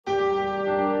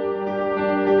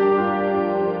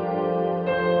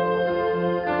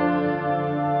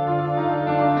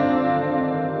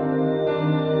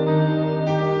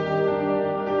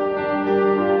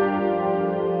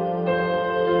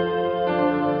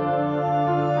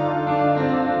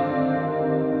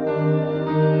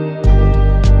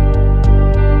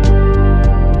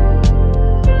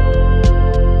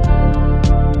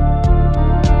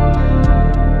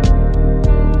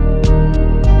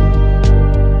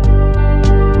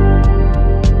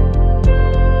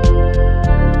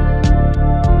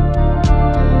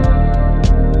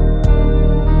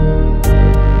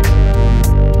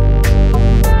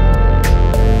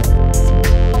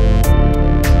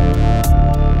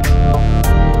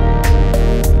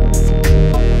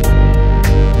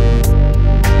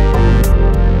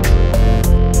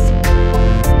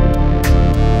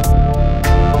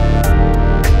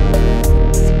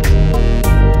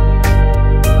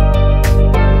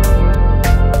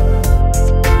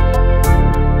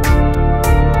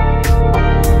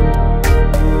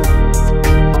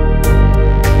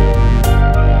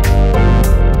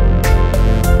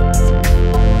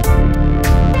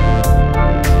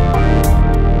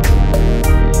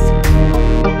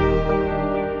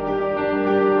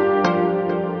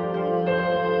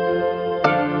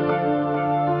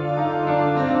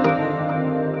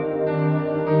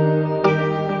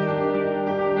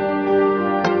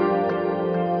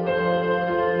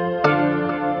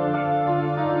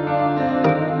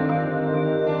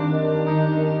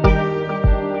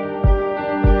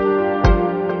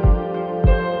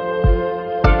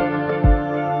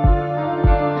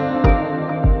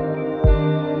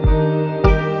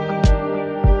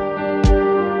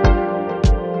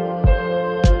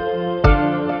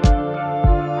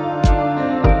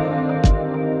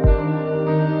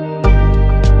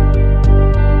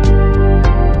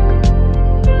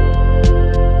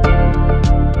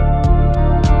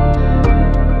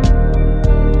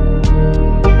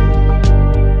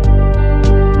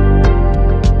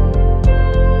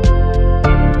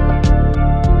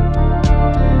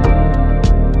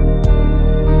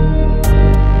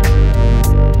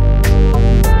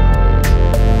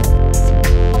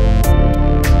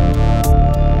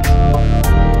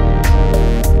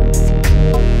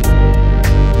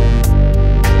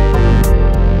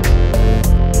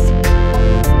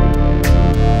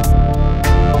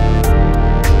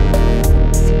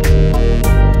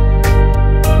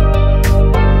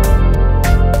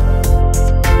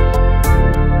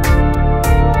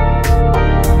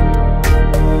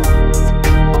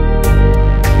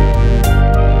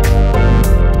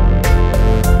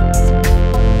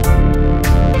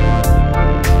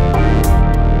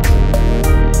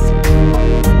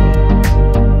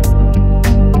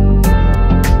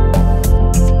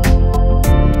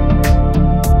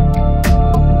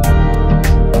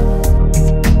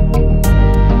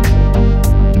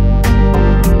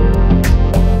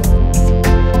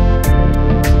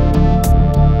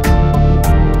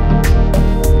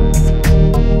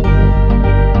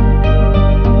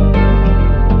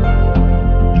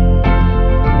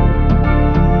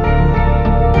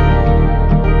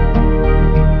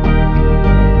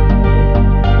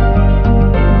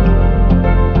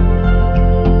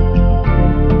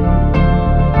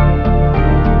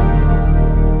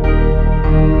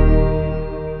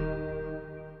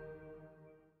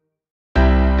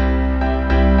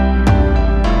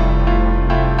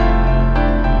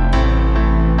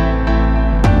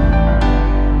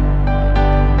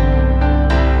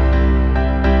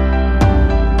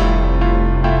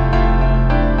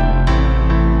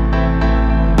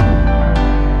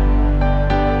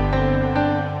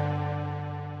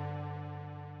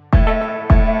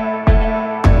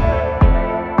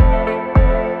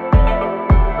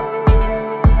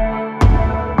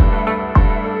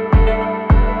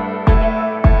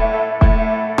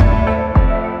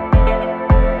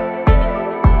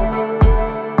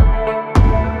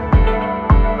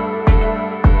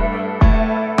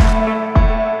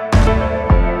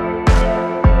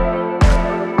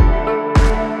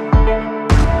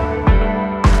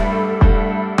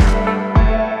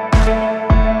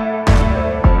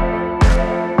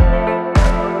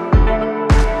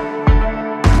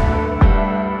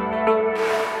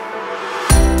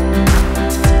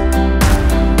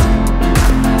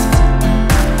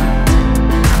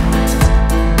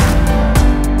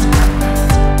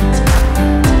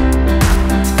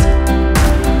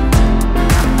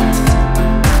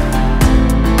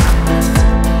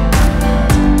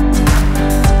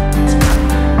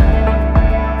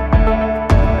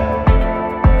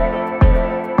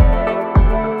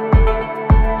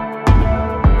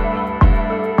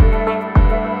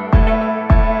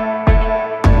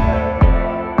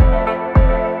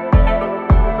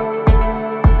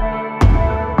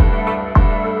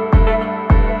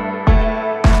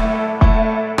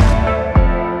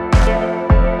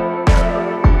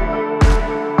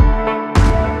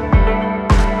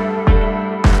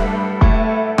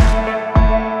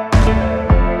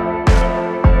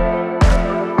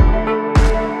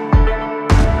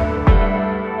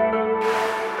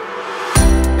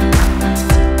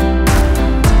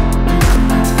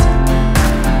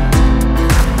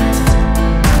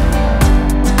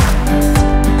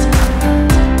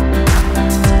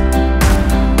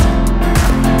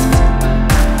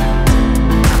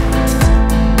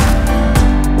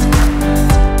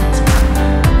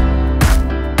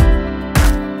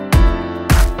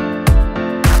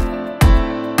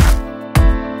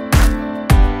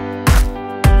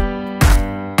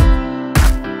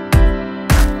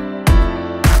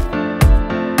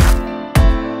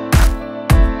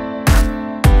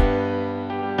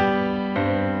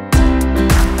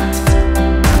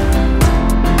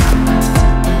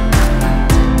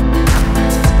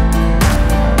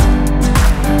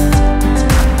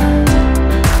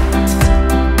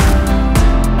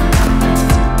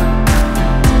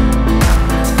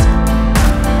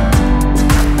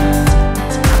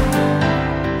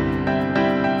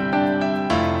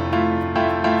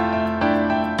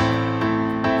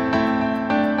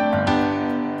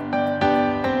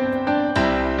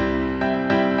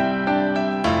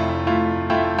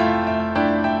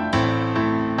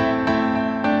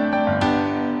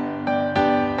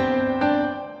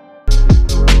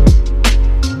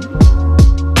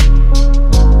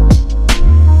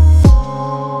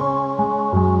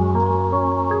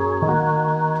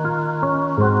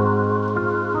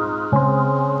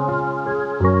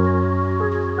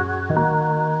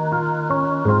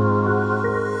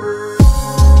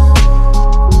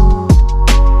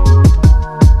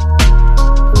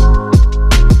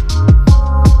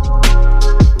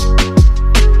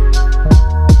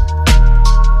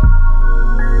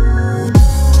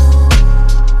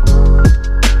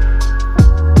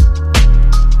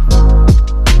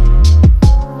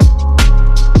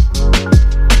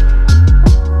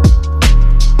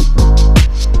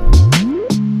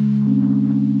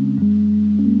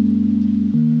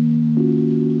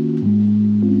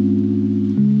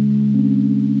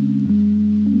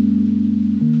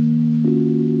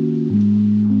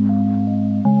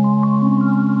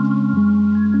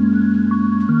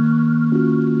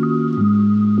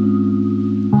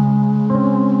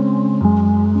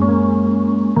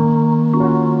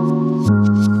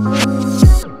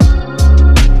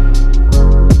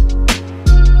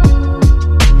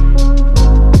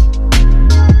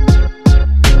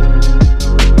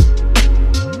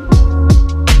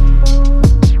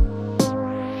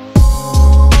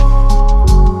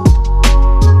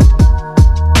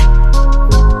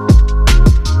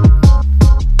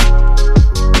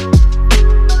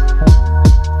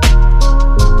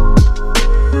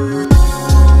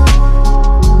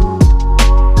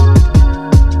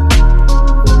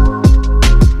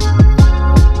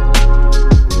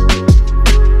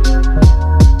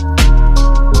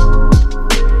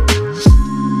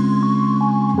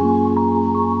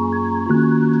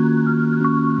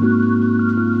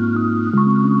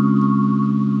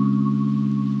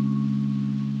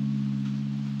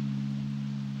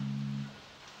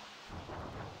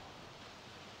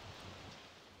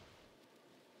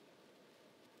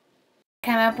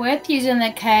up with using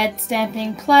the Kads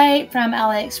stamping plate from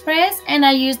AliExpress, and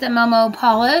I used the Momo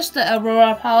polish, the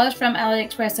Aurora polish from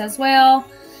AliExpress as well.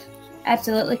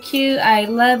 Absolutely cute. I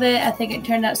love it. I think it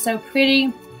turned out so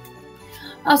pretty.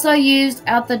 Also used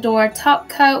Out the Door top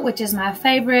coat, which is my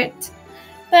favorite.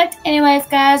 But anyways,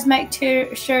 guys, make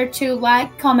sure to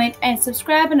like, comment, and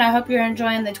subscribe. And I hope you're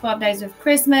enjoying the 12 days of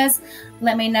Christmas.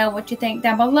 Let me know what you think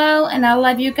down below. And I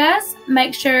love you guys.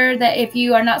 Make sure that if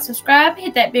you are not subscribed,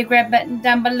 hit that big red button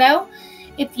down below.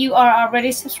 If you are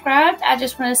already subscribed, I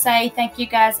just want to say thank you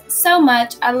guys so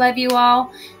much. I love you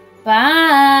all.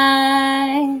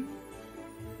 Bye.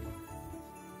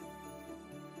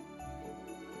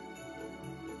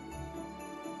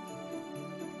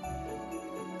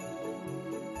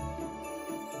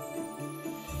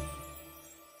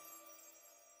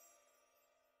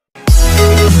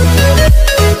 We'll be right back.